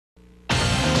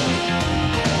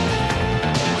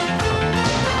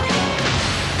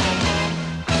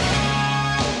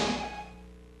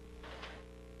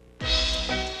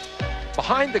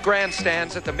Behind the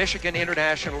grandstands at the Michigan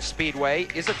International Speedway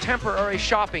is a temporary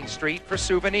shopping street for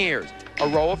souvenirs, a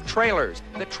row of trailers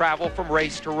that travel from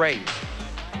race to race.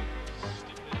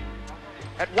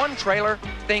 At one trailer,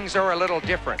 things are a little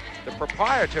different. The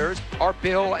proprietors are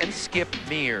Bill and Skip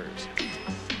Mears.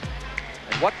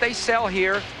 And what they sell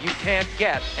here, you can't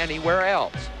get anywhere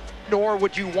else, nor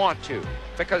would you want to,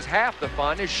 because half the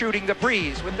fun is shooting the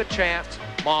breeze with the Chants,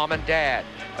 Mom and Dad.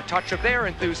 A touch of their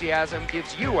enthusiasm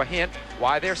gives you a hint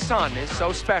why their son is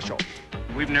so special.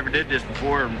 We've never did this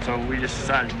before, and so we just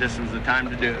decided this was the time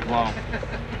to do it while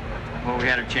we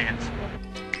had a chance.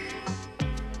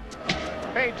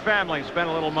 Page family spent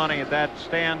a little money at that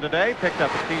stand today, picked up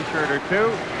a t-shirt or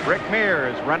two. Rick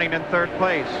Mears running in third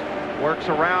place, works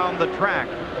around the track.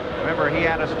 Remember, he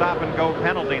had a stop-and-go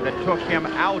penalty that took him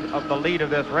out of the lead of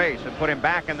this race and put him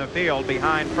back in the field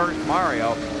behind first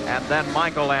Mario and then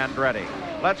Michael Andretti.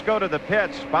 Let's go to the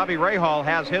pits. Bobby Rahal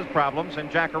has his problems, and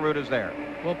Jack Aruta's there.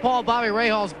 Well, Paul, Bobby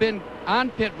Rahal's been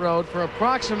on pit road for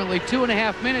approximately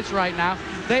 2.5 minutes right now.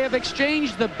 They have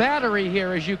exchanged the battery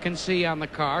here, as you can see on the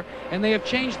car, and they have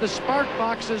changed the spark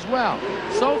box as well.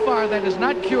 So far, that has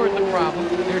not cured the problem.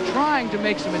 They're trying to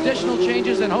make some additional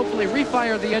changes and hopefully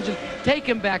refire the engine, take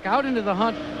him back out into the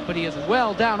hunt, but he is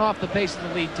well down off the pace of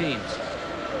the lead teams.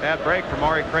 Bad break for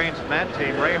Maury Cranes and that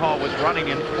team. Rahal was running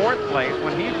in fourth place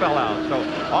when he fell out. So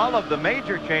all of the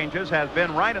major changes has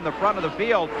been right in the front of the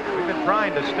field. We've been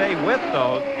trying to stay with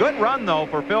those. Good run, though,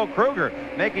 for Phil Kruger,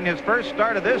 making his first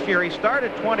start of this year. He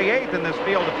started 28th in this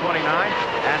field of 29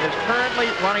 and is currently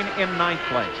running in 9th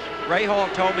place.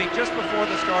 Rahal told me just before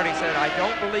the start, he said, I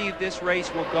don't believe this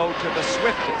race will go to the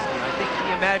swiftest. And I think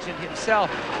he imagined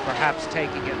himself perhaps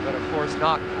taking it, but of course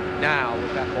not now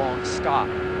with that long stop.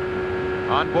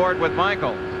 On board with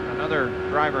Michael, another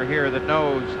driver here that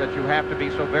knows that you have to be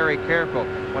so very careful.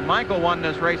 When Michael won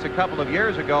this race a couple of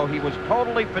years ago, he was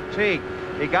totally fatigued.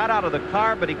 He got out of the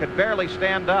car, but he could barely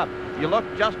stand up. You look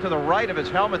just to the right of his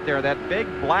helmet there, that big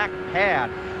black pad.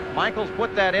 Michael's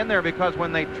put that in there because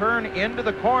when they turn into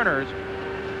the corners,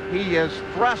 he is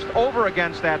thrust over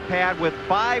against that pad with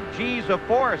 5 G's of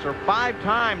force, or 5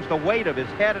 times the weight of his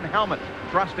head and helmet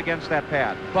thrust against that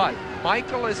pad. But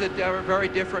Michael is a very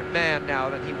different man now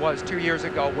than he was 2 years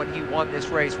ago when he won this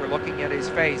race. We're looking at his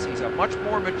face. He's a much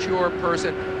more mature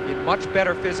person in much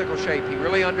better physical shape. He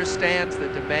really understands the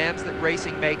demands that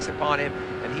racing makes upon him,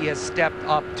 and he has stepped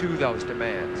up to those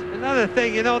demands. Another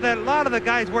thing, you know, that a lot of the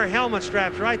guys wear helmet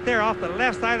straps right there off the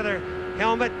left side of their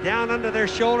helmet, down under their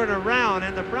shoulder and around,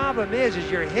 and the problem is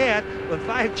your head with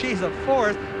 5 G's of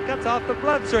force cuts off the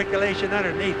blood circulation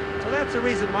underneath. So that's the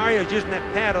reason Mario's using that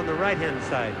pad on the right-hand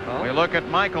side. We look at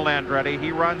Michael Andretti.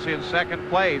 He runs in second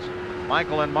place.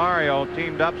 Michael and Mario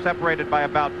teamed up, separated by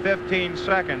about 15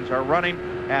 seconds, are running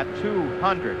at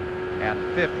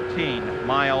 215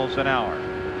 miles an hour.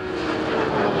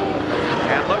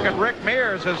 And look at Rick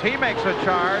Mears as he makes a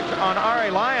charge on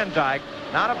Arie Luyendyk.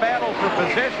 Not a battle for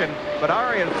position, but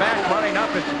Arie is back running up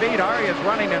at speed. Arie is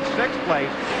running in 6th place.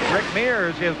 Rick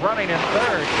Mears is running in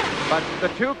 3rd. But the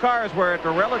two cars were at the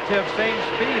relative same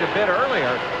speed a bit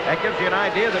earlier. That gives you an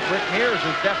idea that Rick Mears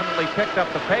has definitely picked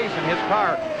up the pace, and his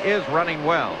car is running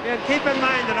well. And keep in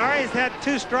mind that Arie's had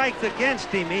 2 strikes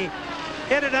against him. He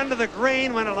hit it under the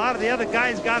green when a lot of the other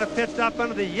guys got a pit stop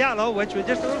under the yellow, which was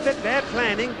just a little bit bad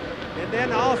planning. And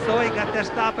then also he got that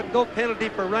stop-and-go penalty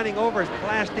for running over his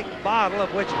plastic bottle,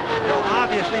 of which there'll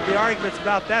obviously be arguments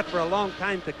about that for a long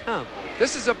time to come.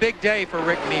 This is a big day for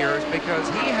Rick Mears because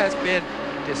he has been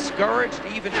discouraged,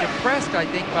 even depressed, I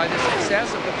think, by the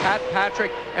success of the Pat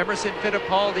Patrick, Emerson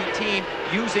Fittipaldi team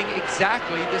using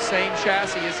exactly the same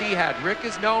chassis as he had. Rick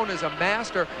is known as a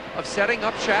master of setting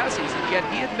up chassis, and yet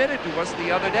he admitted to us the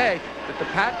other day that the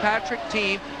Pat Patrick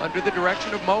team, under the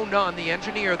direction of Mo Nunn, the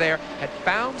engineer there, had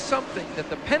found something that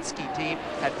the Penske team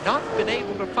had not been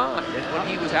able to find. And when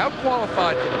he was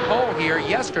out-qualified for the pole here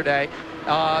yesterday,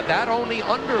 that only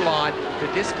underlined the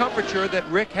discomfiture that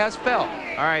Rick has felt.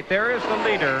 All right, there is the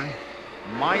leader,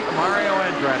 Mario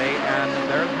Andretti, and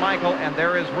there's Michael, and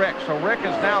there is Rick. So Rick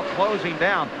is now closing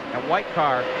down. That white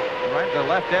car right at the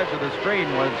left edge of the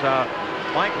screen was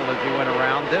Michael as he went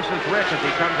around. This is Rick as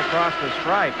he comes across the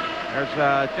stripe. There's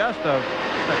just a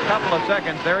couple of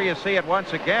seconds. There you see it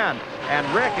once again. And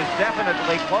Rick is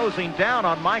definitely closing down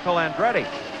on Michael Andretti.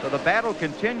 So the battle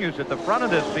continues at the front of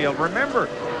this field. Remember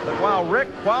that while Rick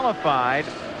qualified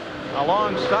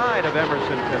alongside of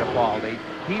Emerson Fittipaldi,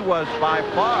 he was by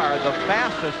far the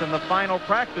fastest in the final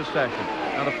practice session.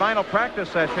 Now, the final practice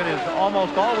session is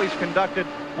almost always conducted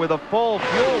with a full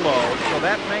fuel load, so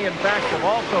that may in fact have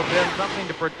also been something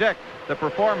to predict the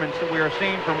performance that we are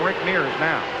seeing from Rick Mears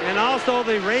now. And also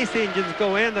the race engines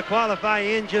go in, the qualify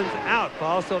engines out,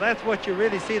 Paul, so that's what you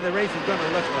really see the race is going to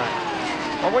look like.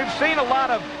 Well, we've seen a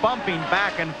lot of bumping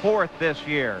back and forth this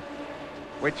year.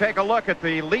 We take a look at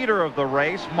the leader of the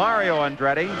race, Mario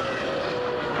Andretti.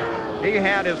 He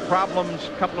had his problems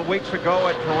a couple of weeks ago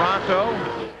at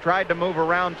Toronto. Tried to move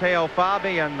around Teo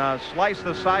Fabi and slice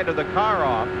the side of the car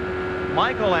off.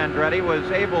 Michael Andretti was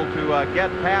able to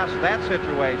get past that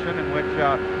situation in which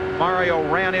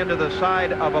Mario ran into the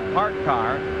side of a parked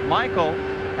car. Michael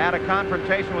had a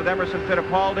confrontation with Emerson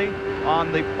Fittipaldi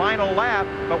on the final lap,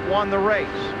 but won the race.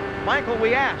 Michael,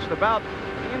 we asked about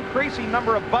the increasing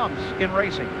number of bumps in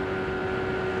racing.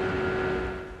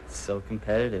 It's so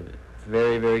competitive. It's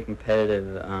very, very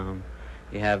competitive.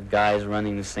 You have guys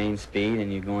running the same speed,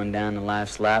 and you're going down the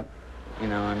last lap. You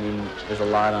know, I mean, there's a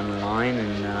lot on the line,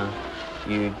 and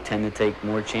you tend to take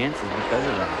more chances because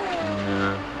of that.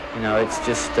 And, you know, it's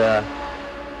just,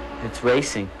 it's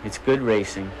racing. It's good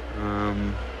racing.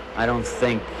 I don't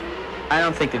think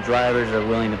the drivers are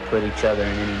willing to put each other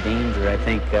in any danger. I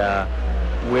think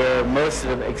where most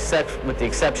of, with the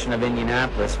exception of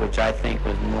Indianapolis, which I think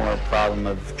was more a problem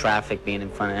of traffic being in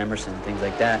front of Emerson, things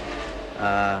like that,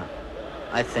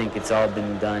 I think it's all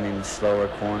been done in slower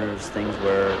corners, things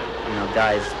where, you know,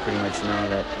 guys pretty much know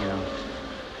that, you know,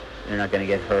 they're not going to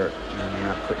get hurt. You know, they're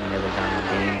not putting the other guy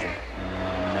in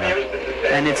danger.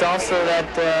 And it's also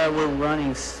that we're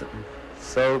running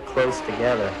so close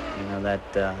together, you know, that,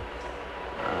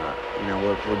 you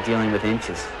know, we're dealing with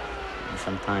inches. And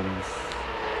sometimes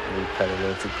we cut a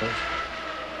little too close.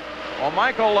 Well,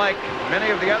 Michael, like many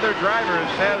of the other drivers,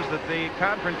 says that the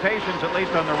confrontations, at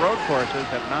least on the road courses,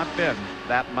 have not been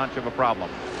that much of a problem.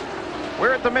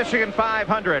 We're at the Michigan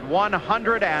 500.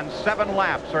 107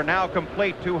 laps are now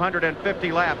complete.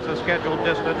 250 laps, the scheduled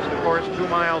distance. The course 2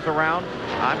 miles around.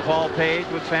 I'm Paul Page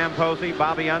with Sam Posey,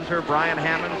 Bobby Unser, Brian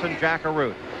Hammonds, and Jack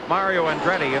Arute. Mario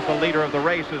Andretti is the leader of the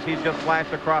race as he's just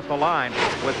flashed across the line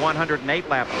with 108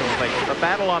 laps complete. The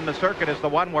battle on the circuit is the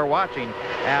one we're watching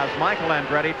as Michael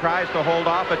Andretti tries to hold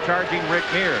off a charging Rick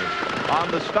Mears. On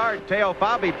the start, Teo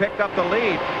Fabi picked up the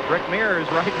lead. Rick Mears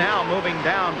right now moving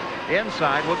down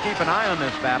inside. We'll keep an eye on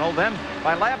this battle. Then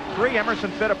by lap 3,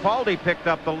 Emerson Fittipaldi picked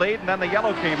up the lead, and then the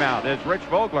yellow came out as Rich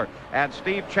Vogler and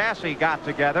Steve Chassis got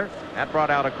together. That brought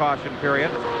out a caution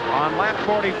period. On lap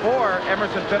 44,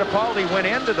 Emerson Fittipaldi went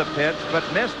into the pits but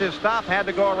missed his stop, had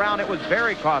to go around. It was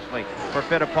very costly for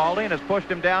Fittipaldi and has pushed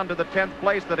him down to the 10th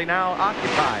place that he now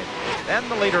occupies. Then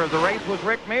the leader of the race was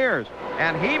Rick Mears,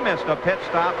 and he missed a pit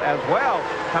stop as well.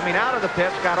 Coming out of the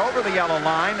pits, got over the yellow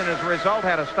line, and as a result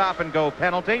had a stop-and-go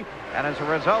penalty. And as a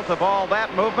result of all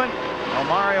that movement,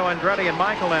 Mario Andretti and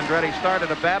Michael Andretti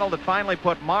started a battle that finally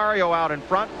put Mario out in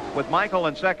front with Michael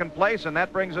in second place, and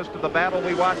that brings us to the battle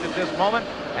we watch at this moment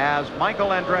as Michael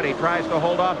Andretti tries to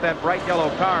hold off that bright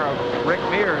yellow car of Rick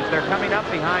Mears. They're coming up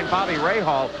behind Bobby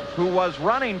Rahal, who was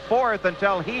running fourth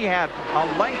until he had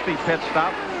a lengthy pit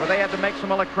stop where they had to make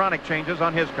some electronic changes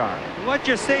on his car. What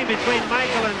you're seeing between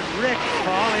Michael and Rick,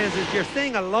 Paul, is you're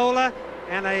seeing a Lola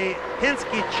and a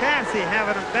Penske chassis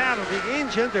having a battle. The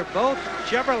engines are both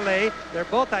Chevrolet. They're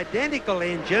both identical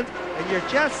engines, and you're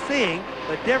just seeing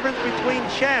the difference between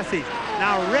chassis.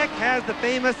 Now, Rick has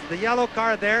the yellow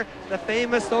car there, the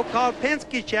famous so-called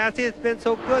Penske chassis that's been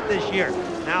so good this year.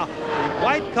 Now, the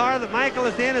white car that Michael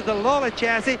is in is the Lola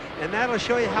chassis, and that'll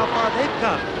show you how far they've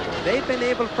come. They've been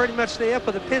able to pretty much stay up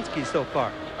with the Penske so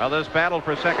far. Well, this battle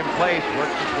for second place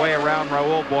works its way around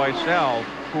Raul Boesel,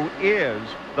 who is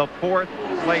the 4th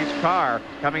place car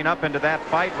coming up into that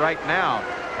fight right now.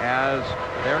 As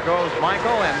there goes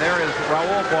Michael, and there is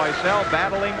Raul Boesel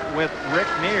battling with Rick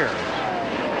Mears.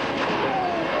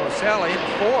 Boesel in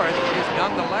 4th is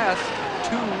nonetheless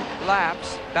 2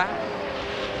 laps back.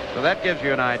 So that gives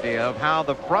you an idea of how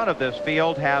the front of this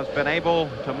field has been able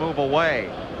to move away.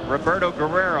 Roberto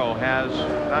Guerrero has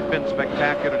not been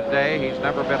spectacular today. He's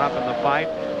never been up in the fight,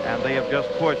 and they have just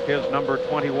pushed his number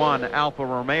 21 Alfa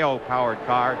Romeo powered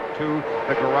car to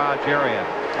the garage area.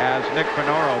 As Nick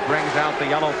Finoro brings out the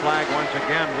yellow flag once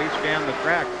again, we scan the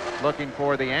track looking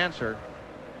for the answer.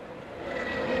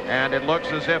 And it looks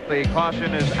as if the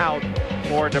caution is out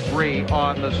for debris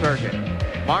on the circuit.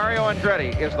 Mario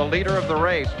Andretti is the leader of the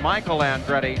race. Michael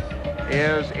Andretti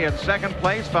is in second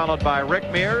place, followed by Rick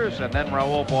Mears and then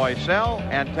Raul Boesel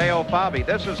and Teo Fabi.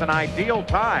 This is an ideal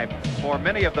time for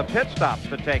many of the pit stops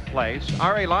to take place.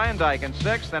 Arie Luyendyk in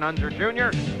sixth, then Unser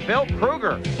Jr. Phil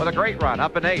Kruger with a great run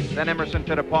up in eighth, then Emerson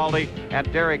Fittipaldi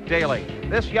and Derek Daly.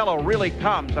 This yellow really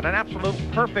comes at an absolute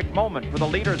perfect moment for the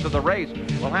leaders of the race.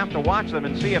 We'll have to watch them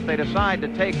and see if they decide to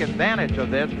take advantage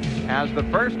of this as the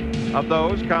first of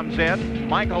those comes in.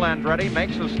 Michael Andretti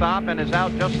makes a stop and is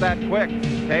out just that quick.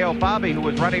 Teo Fabi, who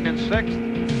was running in sixth,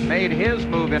 made his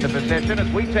move into position as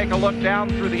we take a look down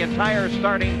through the entire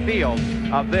starting field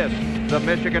of this, the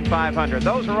Michigan 500.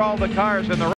 Those are all the cars in the